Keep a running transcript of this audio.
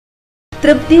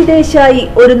തൃപ്തി ദേശായി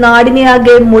ഒരു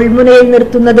നാടിനെയാകെ മുൾമുനയിൽ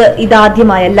നിർത്തുന്നത്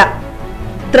ഇതാദ്യമായല്ല.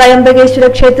 ത്രയംബകേശ്വര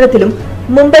ക്ഷേത്രത്തിലും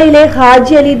മുംബൈയിലെ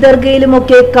ഹാജി അലി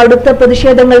ദർഗയിലുമൊക്കെ കടുത്ത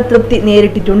പ്രതിഷേധങ്ങൾ തൃപ്തി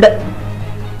നേരിട്ടിട്ടുണ്ട്.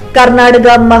 കർണാടക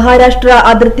മഹാരാഷ്ട്ര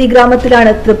അതിർത്തി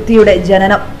ഗ്രാമത്തിലാണ് തൃപ്തിയുടെ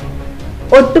ജനനം.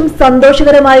 ഒട്ടും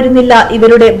സന്തോഷകരമായിരുന്നില്ല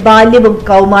ഇവരുടെ ബാല്യവും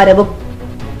കൗമാരവും.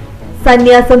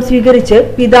 സന്യാസം സ്വീകരിച്ച്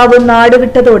പിതാവ്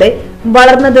നാടുവിട്ടതോടെ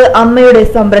വളർന്നത് അമ്മയുടെ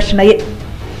സംരക്ഷണയിൽ.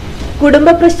 കുടുംബ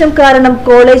പ്രശ്നം കാരണം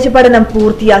കോളേജ് പഠനം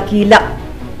പൂർത്തിയാക്കിയില്ല.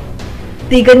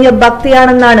 തികഞ്ഞ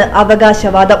ഭക്തയാണെന്നാണ്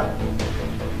അവകാശവാദം.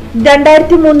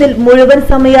 2003 മുഴുവൻ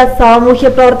സമയ സാമൂഹ്യ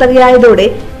പ്രവർത്തകയായതോടെ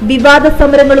വിവാദ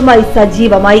സമരങ്ങളുമായി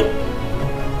സജീവമായി.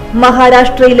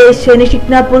 മഹാരാഷ്ട്രയിലെ ശനി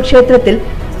ഷിഗ്നാപൂർ ക്ഷേത്രത്തിൽ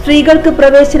സ്ത്രീകൾക്ക്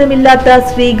പ്രവേശനമില്ലാത്ത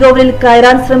ശ്രീകോവിലിൽ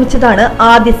കയറാൻ ശ്രമിച്ചതാണ്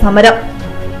ആദ്യ സമരം.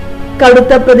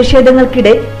 കടുത്ത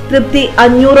പ്രതിഷേധങ്ങൾക്കിടെ തൃപ്തി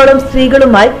 500ഓളം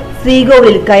സ്ത്രീകളുമായി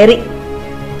ശ്രീകോവിലിൽ കയറി.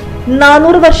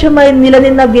 400 വർഷമായി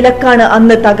നിലനിന്ന വിലക്കാണ്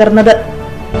അന്ന് തകർന്നത്.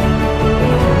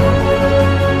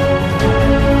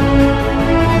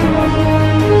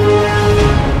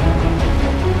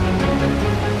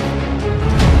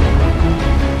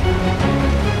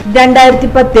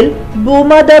 ൽ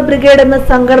ഭൂമാതാ ബ്രിഗേഡ് എന്ന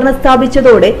സംഘടന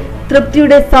സ്ഥാപിച്ചതോടെ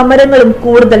തൃപ്തിയുടെ സമരങ്ങളും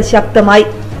കൂടുതൽ ശക്തമായി.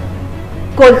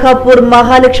 കൊൽഹാപൂർ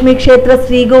മഹാലക്ഷ്മി ക്ഷേത്ര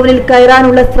ശ്രീകോവിലിൽ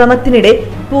കയറാനുള്ള ശ്രമത്തിനിടെ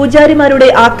പൂജാരിമാരുടെ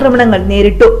ആക്രമണങ്ങൾ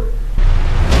നേരിട്ടു.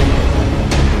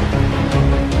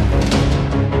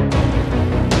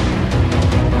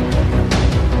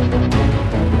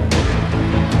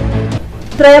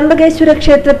 ത്രയംബകേശ്വര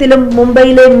ക്ഷേത്രത്തിലും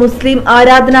മുംബൈയിലെ മുസ്ലിം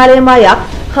ആരാധനാലയമായ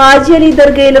ഹാജി അലി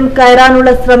ദർഗയിലും കയറാനുള്ള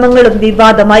ശ്രമങ്ങളും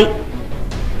വിവാദമായി.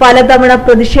 പലതവണ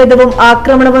പ്രതിഷേധവും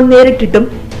ആക്രമണവും നേരിട്ടിട്ടും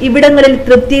ഇവിടങ്ങളിൽ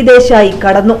തൃപ്തി ദേശായി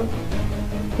കടന്നു.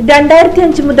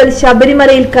 2005 മുതൽ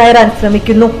ശബരിമലയിൽ കയറാൻ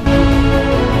ശ്രമിക്കുന്നു.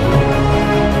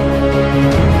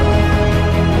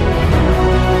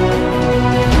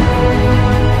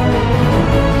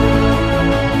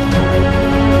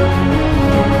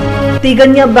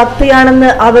 തികഞ്ഞ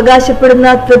ഭക്തയാണെന്ന് അവകാശപ്പെടുന്ന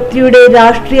തൃപ്തിയുടെ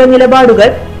രാഷ്ട്രീയ നിലപാടുകൾ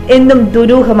എന്നും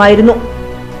ദുരൂഹമായിരുന്നു.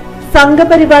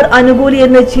 സംഘപരിവാർ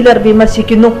അനുകൂലിയെന്ന് ചിലർ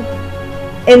വിമർശിക്കുന്നു.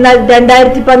 എന്നാൽ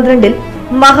 2012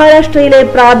 മഹാരാഷ്ട്രയിലെ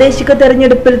പ്രാദേശിക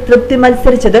തെരഞ്ഞെടുപ്പിൽ തൃപ്തി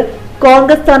മത്സരിച്ചത്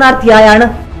കോൺഗ്രസ് സ്ഥാനാർത്ഥിയായാണ്.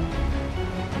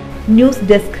 News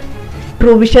desk,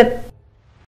 Truevision.